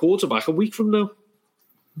going to be the quarterback a week from now.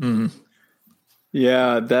 Mm-hmm.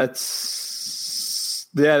 Yeah, that's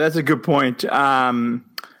a good point.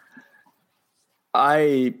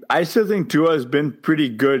 I still think Tua has been pretty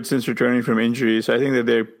good since returning from injury, so I think that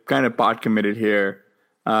they're kind of pot committed here.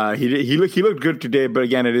 He looked good today, but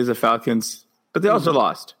again, it is a Falcons, but they also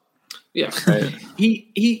lost. Yeah, right.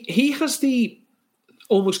 He has the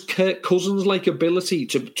almost Kirk Cousins-like ability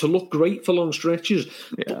to look great for long stretches,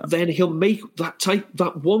 but then he'll make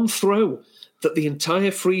that one throw that the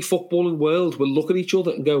entire free footballing world will look at each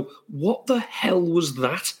other and go, "What the hell was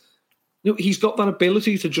that?" He's got that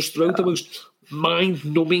ability to just throw the most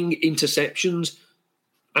mind-numbing interceptions,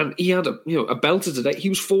 and he had a belter today. He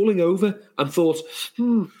was falling over and thought,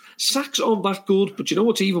 sacks aren't that good, but you know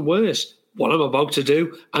what's even worse? What I'm about to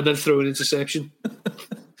do, and then throw an interception.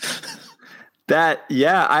 I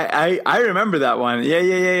remember that one.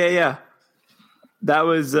 Yeah. That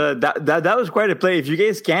was that was quite a play. If you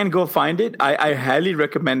guys can go find it, I highly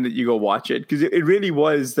recommend that you go watch it, because it really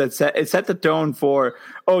was it set the tone for,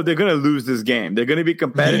 they're going to lose this game. They're going to be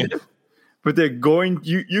competitive, but they're going.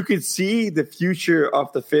 You could see the future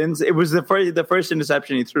of the Finns. It was the first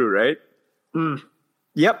interception he threw, right? Mm.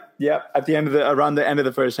 Yep. At the end of around the end of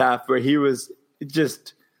the first half, where he was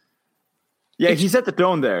just, he set the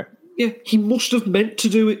tone there. Yeah, he must have meant to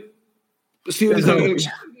do it. It's the only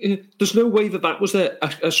thing. There's no way that was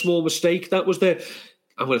a small mistake. That was I'm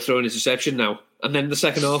going to throw an interception now, and then the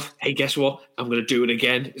second half, hey, guess what? I'm going to do it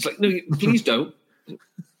again. It's like, no, please don't.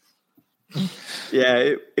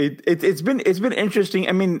 Yeah, it's been interesting.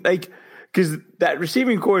 I mean, because that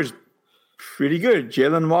receiving core is pretty good.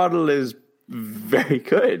 Jalen Waddle is very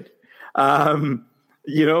good.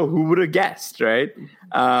 Who would have guessed, right?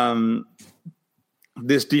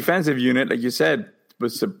 This defensive unit, like you said,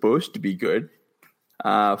 was supposed to be good.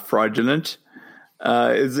 Fraudulent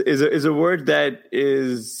is a word that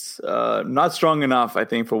is not strong enough, I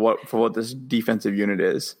think, for what this defensive unit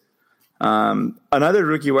is. Another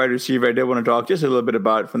rookie wide receiver I did want to talk just a little bit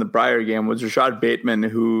about from the prior game was Rashad Bateman,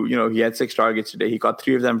 who, he had 6 targets today. He caught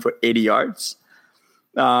 3 of them for 80 yards.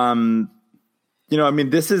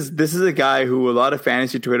 This is a guy who a lot of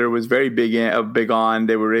fantasy Twitter was very big on.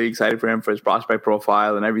 They were really excited for him for his prospect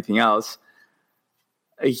profile and everything else.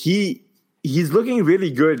 He's looking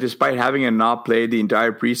really good despite having not played the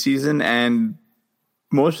entire preseason and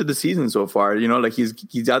most of the season so far.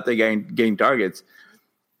 He's out there getting targets.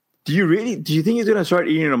 Do you think he's going to start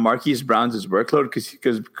eating Marquise Brown's workload?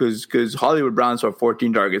 Because Hollywood Brown saw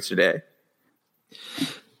 14 targets today.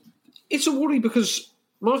 It's a worry, because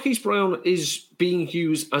Marquise Brown is being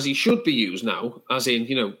used as he should be used now, as in,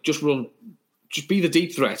 just be the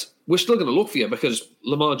deep threat. We're still going to look for you, because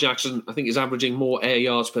Lamar Jackson, I think, is averaging more air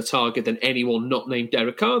yards per target than anyone not named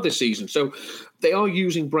Derek Carr this season. So they are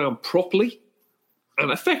using Brown properly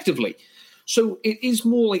and effectively. So it is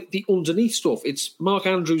more like the underneath stuff. It's Mark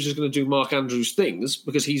Andrews is going to do Mark Andrews things,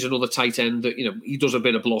 because he's another tight end that, he does a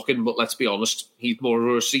bit of blocking, but let's be honest, he's more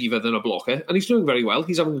a receiver than a blocker, and he's doing very well.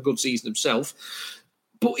 He's having a good season himself.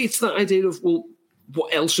 But it's that idea of, well,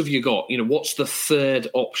 what else have you got? What's the third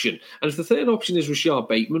option? And if the third option is Rashad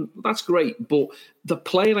Bateman, that's great. But the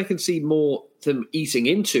player I can see more them eating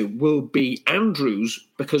into will be Andrews,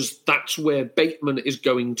 because that's where Bateman is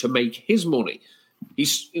going to make his money.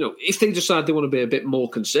 He's, if they decide they want to be a bit more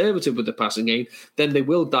conservative with the passing game, then they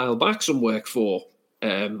will dial back some work for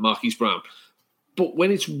Marquise Brown. But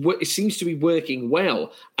when it seems to be working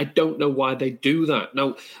well, I don't know why they do that.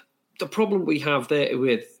 Now, the problem we have there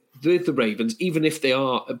with the Ravens, even if they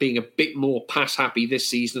are being a bit more pass happy this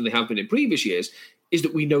season than they have been in previous years, is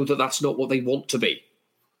that we know that that's not what they want to be.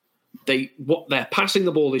 They're passing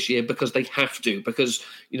the ball this year because they have to, because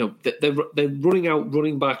they're running out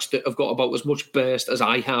running backs that have got about as much burst as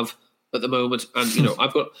I have, at the moment, and you know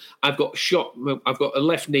I've got a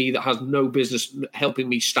left knee that has no business helping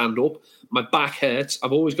me stand up. My back hurts.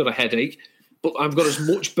 I've always got a headache, but I've got as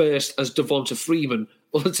much burst as Devonta Freeman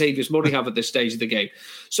or Latavius Murray have at this stage of the game.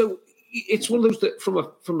 So it's one of those that, from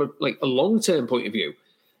a long-term point of view,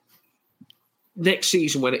 next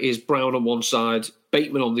season when it is Brown on one side,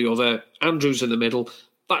 Bateman on the other, Andrews in the middle,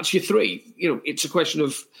 that's your three. You know, it's a question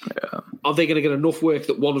of are they going to get enough work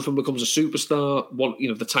that one of them becomes a superstar? One, you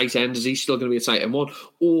know, the tight end, is he still going to be a tight end one?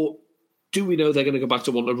 Or do we know they're going to go back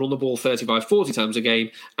to wanting to run the ball 35, 40 times a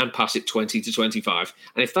game and pass it 20 to 25?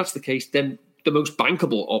 And if that's the case, then the most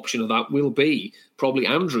bankable option of that will be probably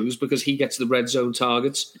Andrews, because he gets the red zone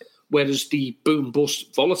targets, whereas the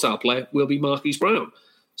boom-bust volatile player will be Marquise Brown.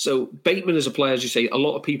 So Bateman is a player, as you say, a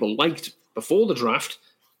lot of people liked before the draft,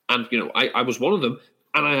 and you know I was one of them,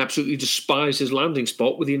 and I absolutely despise his landing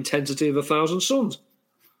spot with the intensity of 1,000 suns.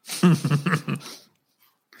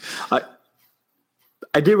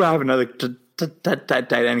 I do have another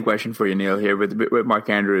tight end question for you, Neil, here with Mark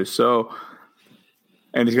Andrews. So,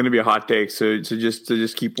 and it's going to be a hot take, so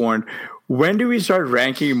just keep warned. When do we start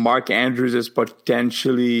ranking Mark Andrews as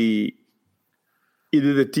potentially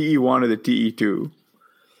either the TE1 or the TE2?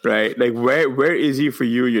 Right? Like, where is he for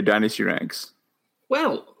you in your dynasty ranks?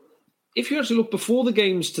 Well, if you actually look before the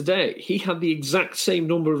games today, he had the exact same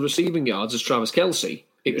number of receiving yards as Travis Kelce.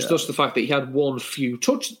 It was just the fact that he had one fewer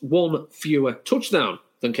touchdown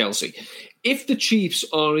than Kelce. If the Chiefs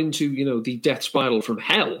are into, you know, the death spiral from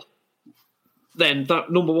hell, then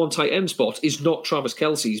that number one tight end spot is not Travis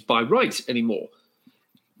Kelce's by right anymore.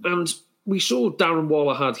 And we saw Darren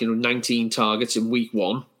Waller had, 19 targets in week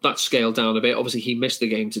one. That scaled down a bit. Obviously, he missed the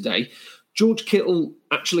game today. George Kittle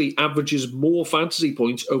actually averages more fantasy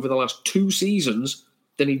points over the last 2 seasons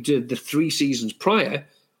than he did the 3 seasons prior.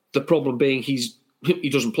 The problem being he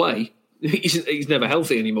doesn't play. He's never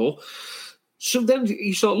healthy anymore. So then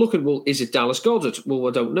you start looking, well, is it Dallas Goedert? Well,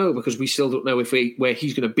 I don't know, because we still don't know where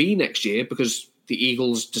he's going to be next year, because the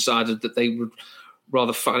Eagles decided that they would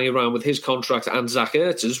rather fanny around with his contract and Zach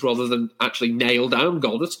Ertz's rather than actually nail down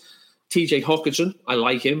Goddard. TJ Hockenson, I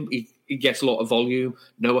like him. He gets a lot of volume.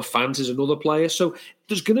 Noah Fant is another player. So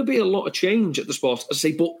there's going to be a lot of change at the spot. I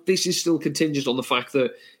say, but this is still contingent on the fact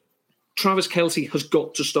that Travis Kelce has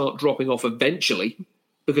got to start dropping off eventually,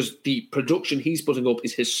 because the production he's putting up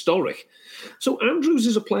is historic. So Andrews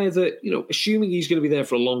is a player that, assuming he's going to be there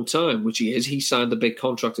for a long time, which he is, he signed a big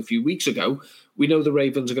contract a few weeks ago. We know the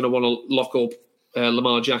Ravens are going to want to lock up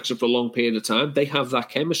Lamar Jackson for a long period of time. They have that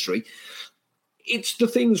chemistry. It's the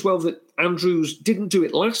thing as well that Andrews didn't do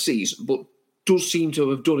it last season, but does seem to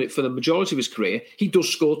have done it for the majority of his career. He does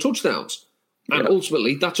score touchdowns. And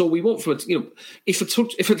ultimately, that's all we want from it. If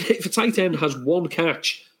a tight end has one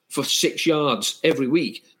catch for 6 yards every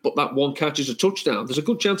week, but that one catch is a touchdown, there's a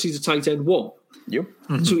good chance he's a tight end one. Yep.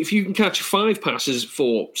 Mm-hmm. So if you can catch 5 passes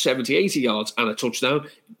for 70, 80 yards and a touchdown,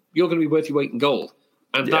 you're going to be worth your weight in gold.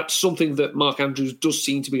 And that's something that Mark Andrews does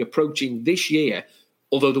seem to be approaching this year,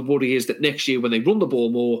 although the worry is that next year when they run the ball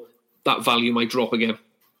more, that value might drop again.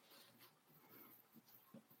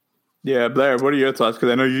 Yeah, Blair, what are your thoughts? Because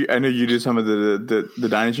I know you do some of the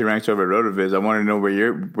dynasty ranks over at RotoViz. I want to know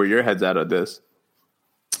where your head's at this.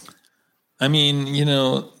 I mean,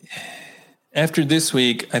 after this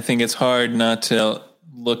week, I think it's hard not to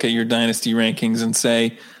look at your dynasty rankings and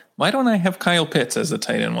say, why don't I have Kyle Pitts as the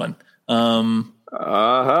tight end one?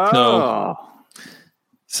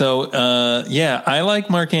 So, I like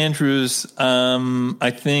Mark Andrews.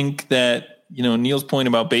 I think that, Neil's point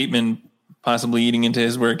about Bateman possibly eating into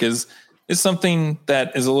his work is something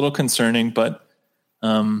that is a little concerning, but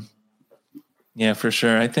for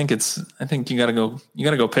sure. I think you gotta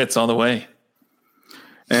go Pitts all the way.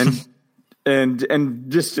 And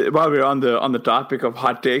just while we're on the topic of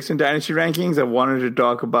hot takes and dynasty rankings, I wanted to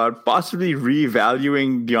talk about possibly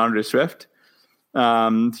revaluing DeAndre Swift.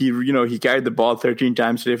 He carried the ball 13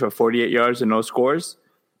 times today for 48 yards and no scores,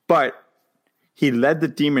 but he led the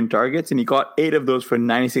team in targets and he got 8 of those for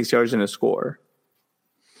 96 yards and a score.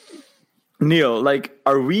 Neil,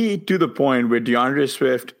 are we to the point where DeAndre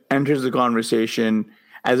Swift enters the conversation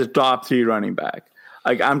as a top 3 running back?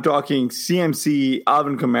 I'm talking CMC,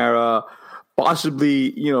 Alvin Kamara,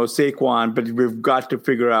 possibly, Saquon, but we've got to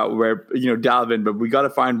figure out where, Dalvin, but we got to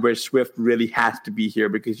find where Swift really has to be here,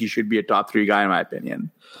 because he should be a top 3 guy, in my opinion.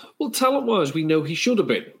 Well, talent-wise, we know he should have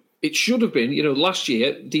been. It should have been, last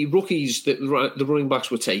year, the rookies that the running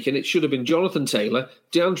backs were taking, it should have been Jonathan Taylor,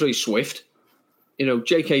 DeAndre Swift,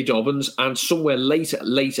 J.K. Dobbins, and somewhere later,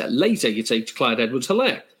 you take Clyde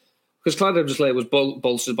Edwards-Helaire. Because Clyde Edwards-Helaire was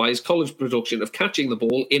bolstered by his college production of catching the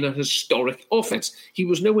ball in a historic offense. He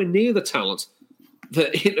was nowhere near the talent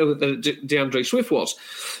that DeAndre Swift was.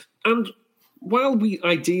 And while we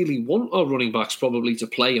ideally want our running backs probably to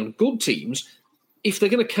play on good teams, if they're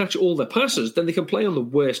going to catch all their passes, then they can play on the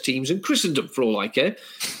worst teams in Christendom for all I care.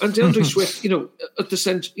 And DeAndre Swift, at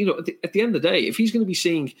the end of the day, if he's going to be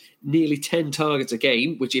seeing nearly 10 targets a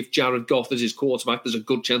game, which if Jared Goff is his quarterback, there's a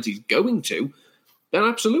good chance he's going to, then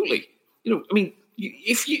absolutely.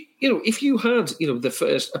 If you had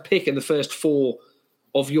a pick in the first 4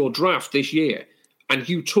 of your draft this year, and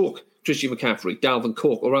you took Christian McCaffrey, Dalvin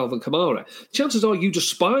Cook, or Alvin Kamara, chances are you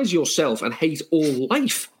despise yourself and hate all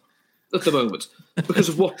life at the moment because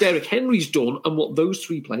of what Derrick Henry's done and what those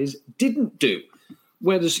 3 players didn't do.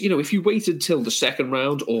 Whereas, if you waited till the second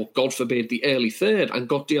round or, God forbid, the early third and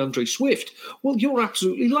got DeAndre Swift, well, you're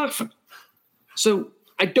absolutely laughing. So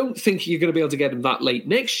I don't think you're going to be able to get him that late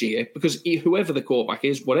next year because whoever the quarterback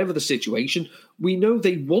is, whatever the situation, we know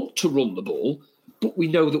they want to run the ball, but we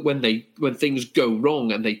know that when things go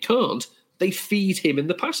wrong and they can't, they feed him in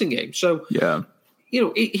the passing game. So, yeah.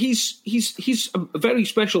 He's a very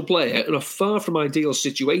special player in a far from ideal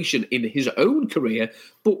situation in his own career,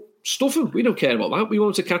 but stuff him. We don't care about that. We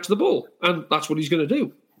want him to catch the ball, and that's what he's going to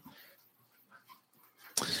do.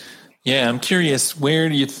 Yeah, I'm curious, where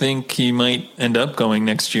do you think he might end up going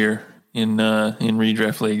next year in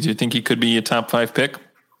redraft leagues? Do you think he could be a top 5 pick?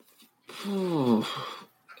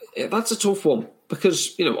 That's a tough one.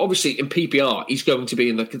 Because, obviously in PPR, he's going to be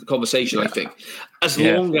in the conversation, I think. As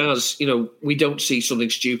long as, we don't see something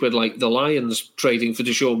stupid like the Lions trading for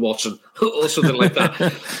Deshaun Watson or something like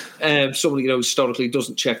that. Someone, historically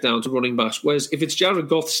doesn't check down to running backs. Whereas if it's Jared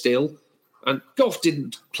Goff still, and Goff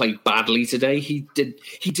didn't play badly today, he did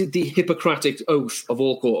the Hippocratic oath of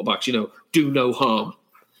all quarterbacks, do no harm.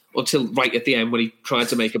 Until right at the end when he tried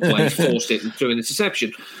to make a play, forced it and threw an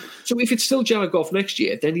interception. So if it's still Jared Goff next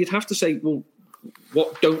year, then you'd have to say, well,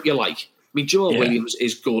 what don't you like? Jamal Williams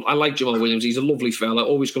is good. I like Jamal Williams. He's a lovely fella.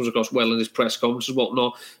 Always comes across well in his press conferences and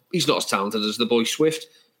whatnot. He's not as talented as the boy Swift.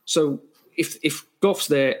 So if Goff's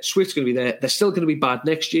there, Swift's going to be there. They're still going to be bad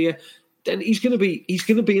next year. Then he's going to be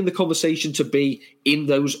in the conversation to be in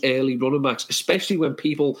those early running backs, especially when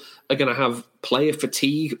people are going to have player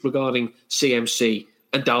fatigue regarding CMC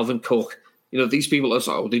and Dalvin Cook. These people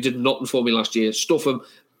are they did nothing for me last year. Stuff them.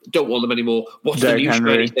 Don't want them anymore. What's the new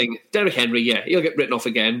shiny thing? Derrick Henry, yeah, he'll get written off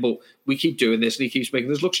again, but we keep doing this and he keeps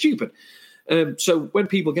making us look stupid. So when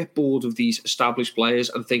people get bored of these established players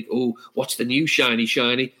and think, oh, what's the new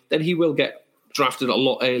shiny, then he will get drafted a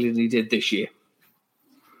lot earlier than he did this year.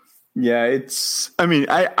 Yeah,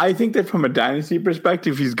 I think that from a dynasty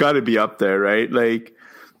perspective, he's got to be up there, right?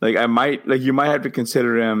 You might have to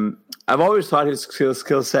consider him. I've always thought his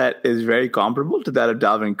skill set is very comparable to that of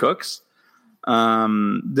Dalvin Cook's.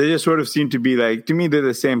 They just sort of seem to be to me, they're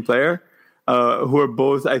the same player, who are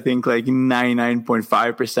both, I think,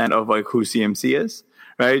 99.5% of who CMC is,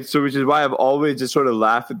 right? So, which is why I've always just sort of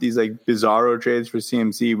laughed at these bizarro trades for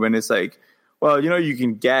CMC when it's you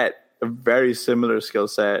can get a very similar skill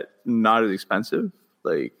set, not as expensive.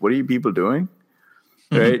 What are you people doing?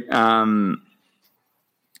 Mm-hmm. Right?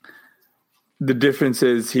 The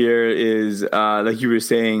differences here is, like you were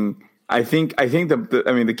saying, I think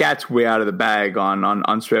the cat's way out of the bag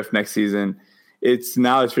on Swift next season. It's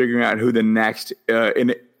figuring out who the next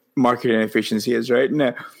in market inefficiency is, right?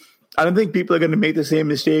 Now, I don't think people are going to make the same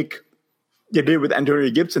mistake they did with Antonio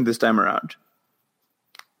Gibson this time around.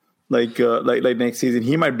 Like next season,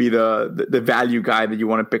 he might be the value guy that you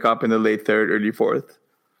want to pick up in the late third, early fourth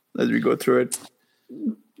as we go through it.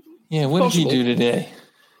 Yeah, what did he do today?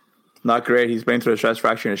 Not great. He's playing through a stress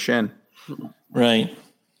fracture in his shin. Right.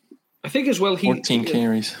 I think as well 14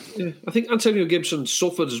 carries. I think Antonio Gibson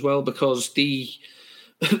suffered as well because the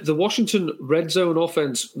Washington red zone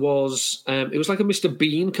offense was it was like a Mr.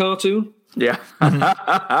 Bean cartoon. Yeah.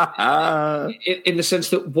 in the sense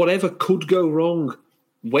that whatever could go wrong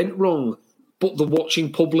went wrong, but the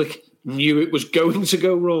watching public knew it was going to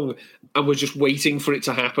go wrong and was just waiting for it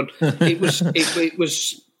to happen. It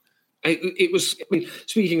was. I mean,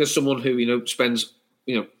 speaking as someone who spends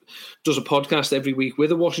does a podcast every week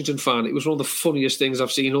with a Washington fan, it was one of the funniest things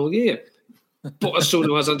I've seen all year. But as someone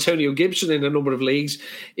who has Antonio Gibson in a number of leagues,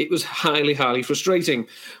 it was highly, highly frustrating.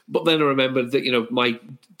 But then I remembered that my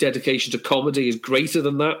dedication to comedy is greater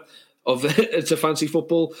than that to fantasy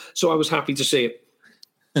football, so I was happy to see it.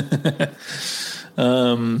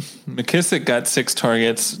 McKissick got 6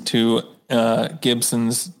 targets to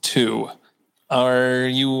Gibson's 2. Are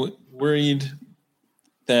you worried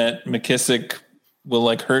that McKissick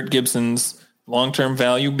will hurt Gibson's long-term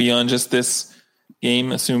value beyond just this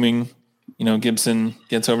game, assuming Gibson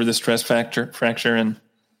gets over the stress fracture and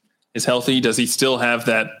is healthy? Does he still have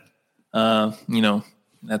that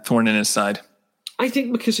that thorn in his side. I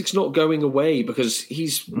think McKissick's not going away because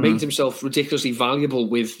he's made himself ridiculously valuable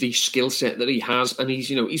with the skill set that he has, and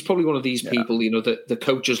he's probably one of these people, that the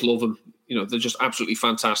coaches love him. They're just absolutely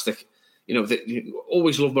fantastic. They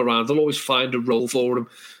always love him around. They'll always find a role for him.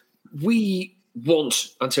 We want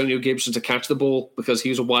Antonio Gibson to catch the ball because he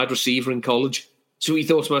was a wide receiver in college, so we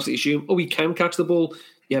automatically assume, he can catch the ball.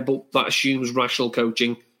 Yeah, but that assumes rational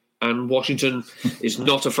coaching, and Washington is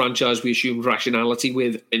not a franchise we assume rationality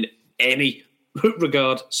with in any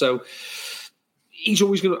regard. So he's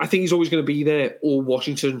always going to be there, or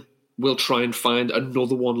Washington will try and find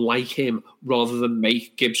another one like him rather than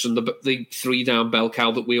make Gibson the 3-down bell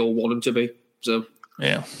cow that we all want him to be. So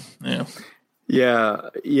yeah.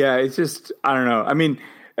 It's just, I don't know. I mean,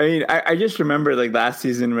 I just remember like last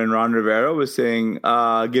season when Ron Rivera was saying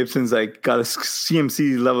Gibson's like got a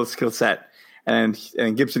CMC level skill set, and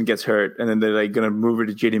Gibson gets hurt, and then they're like going to move it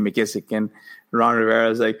to J.D. McKissick, and Ron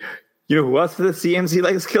Rivera's like, who else with a CMC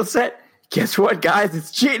like skill set? Guess what, guys?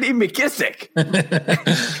 It's J.D. McKissick.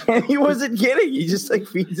 And he wasn't kidding. He just like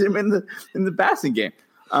feeds him in the passing game.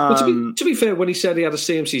 Well, to be fair, when he said he had a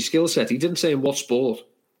CMC skill set, he didn't say in what sport.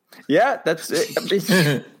 Yeah, that's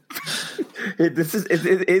it.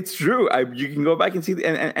 It's true. You can go back and see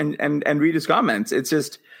and read his comments. It's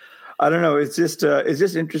just, I don't know. It's just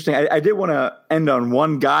interesting. I did want to end on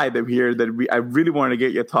one guy that I really wanted to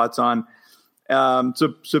get your thoughts on.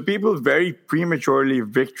 So people very prematurely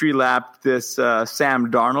victory lapped this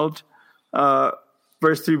Sam Darnold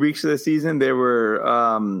first 3 weeks of the season. They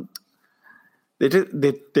were they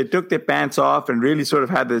took their pants off and really sort of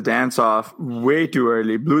had the dance off way too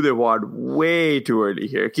early, blew their wad way too early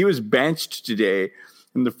here. He was benched today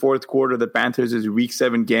in the fourth quarter of the Panthers' Week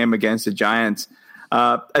 7 game against the Giants.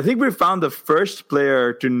 I think we found the first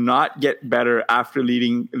player to not get better after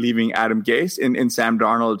leaving Adam Gase in Sam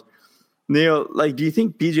Darnold. Neil, do you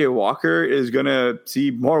think PJ Walker is going to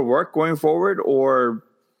see more work going forward, or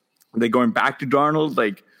are they going back to Darnold?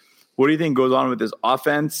 What do you think goes on with this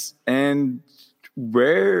offense, and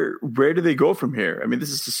where do they go from here? I mean, this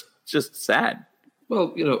is just sad.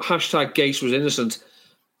 Well, hashtag Gase was innocent.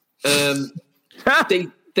 They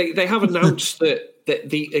have announced that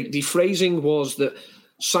the phrasing was that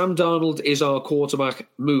Sam Darnold is our quarterback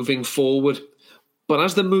moving forward, but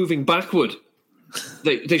as they're moving backward,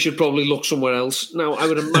 they should probably look somewhere else. Now, I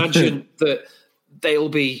would imagine that they'll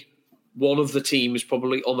be one of the teams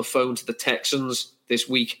probably on the phone to the Texans this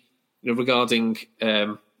week, regarding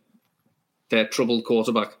their troubled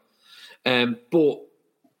quarterback. But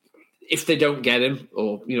if they don't get him,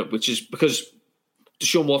 or which is because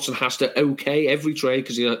Deshaun Watson has to okay every trade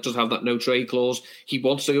because he does have that no trade clause. He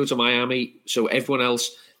wants to go to Miami, so everyone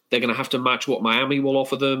else, they're going to have to match what Miami will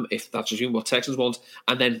offer them, if that's assuming what Texans want,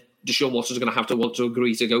 and then Deshaun Watson's going to have to want to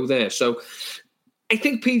agree to go there. So I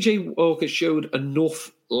think PJ Walker showed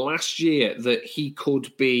enough last year that he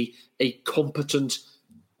could be a competent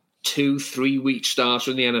 2-3 week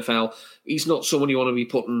starter in the NFL. He's not someone you want to be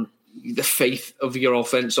putting the faith of your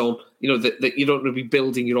offense on, that you don't want to be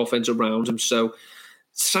building your offense around him. So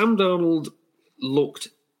Sam Darnold looked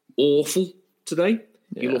awful today.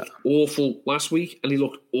 Yeah. He looked awful last week, and he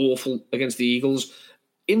looked awful against the Eagles.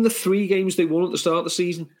 In the 3 games they won at the start of the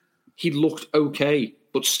season, he looked okay,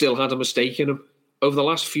 but still had a mistake in him. Over the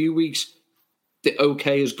last few weeks, the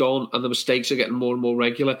okay has gone, and the mistakes are getting more and more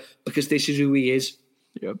regular because this is who he is.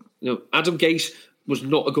 Yep. Adam Gase was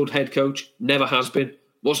not a good head coach, never has been.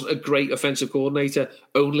 Wasn't a great offensive coordinator,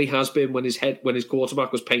 only has been when his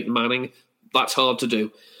quarterback was Peyton Manning. That's hard to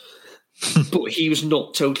do. But he was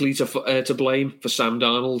not totally to blame for Sam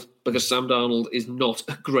Darnold, because Sam Darnold is not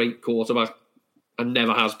a great quarterback and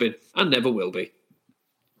never has been and never will be.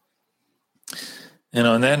 And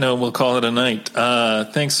on that note, we'll call it a night.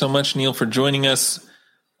 Thanks so much, Neil, for joining us.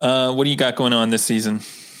 What do you got going on this season?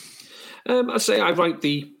 I'd say I write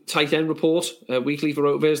the tight end report weekly for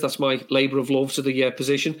RotoViz. That's my labour of love to the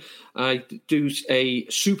position. I do a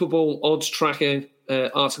Super Bowl odds tracking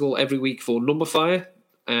article every week for Numberfire.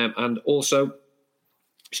 And also,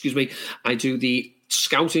 I do the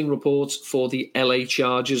scouting reports for the LA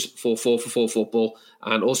Chargers for 4for4 Football.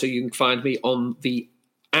 And also you can find me on the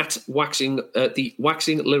Waxing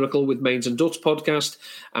Lyrical with Mains and Duts podcast.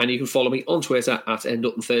 And you can follow me on Twitter at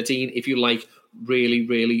ndutton13 if you like really,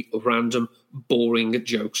 really random, boring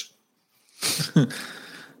jokes. All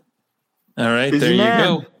right, there you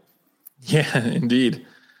go. Yeah, indeed.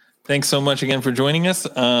 Thanks so much again for joining us.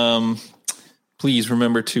 Please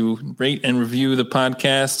remember to rate and review the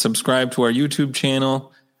podcast, subscribe to our YouTube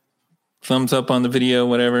channel, thumbs up on the video,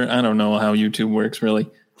 whatever. I don't know how YouTube works, really.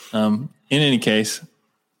 In any case,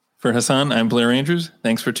 For Hassan, I'm Blair Andrews.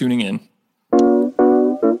 Thanks for tuning in.